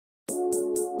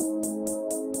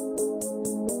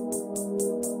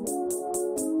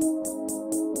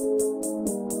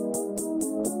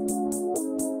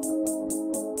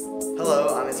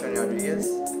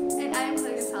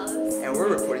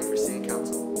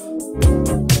This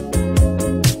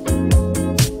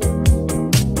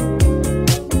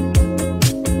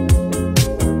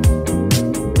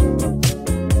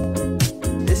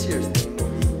year's theme will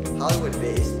be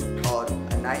Hollywood-based, called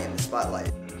A Night in the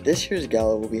Spotlight. This year's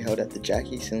gala will be held at the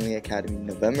Jackie Sinley Academy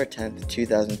November 10th,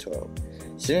 2012.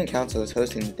 Student Council is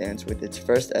hosting the dance with its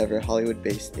first ever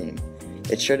Hollywood-based theme.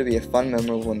 It's sure to be a fun,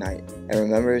 memorable night, and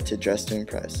remember to dress to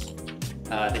impress.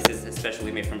 This is especially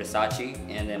made from Versace,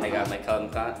 and then I got my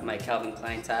Calvin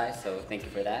Klein tie, so thank you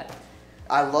for that.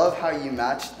 I love how you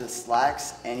match the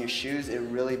slacks and your shoes. It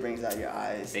really brings out your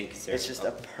eyes. Thank you, sir. It's just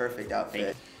a perfect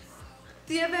outfit.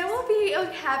 The event will be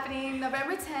happening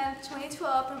November 10th,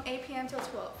 2012 from 8 p.m. till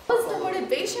 12. What's the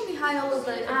motivation behind all of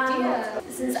the ideas?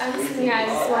 Since I'm a senior, I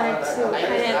just wanted to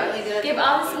kind of give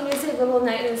all the seniors a little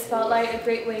night in the spotlight, a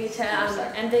great way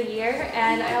to end the year.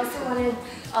 And I also wanted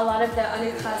a lot of the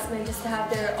underclassmen just to have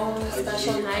their own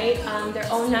special night, their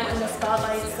own night in the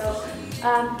spotlight. So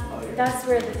that's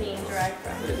where the theme derived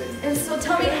from. And so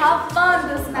tell me how fun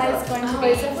this night is going to be.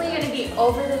 It's definitely going to be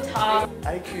over the top.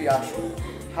 Out of curiosity,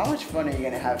 how much fun are you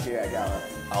going to have here at Gala?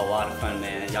 A lot of fun,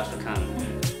 man. Y'all should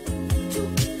come.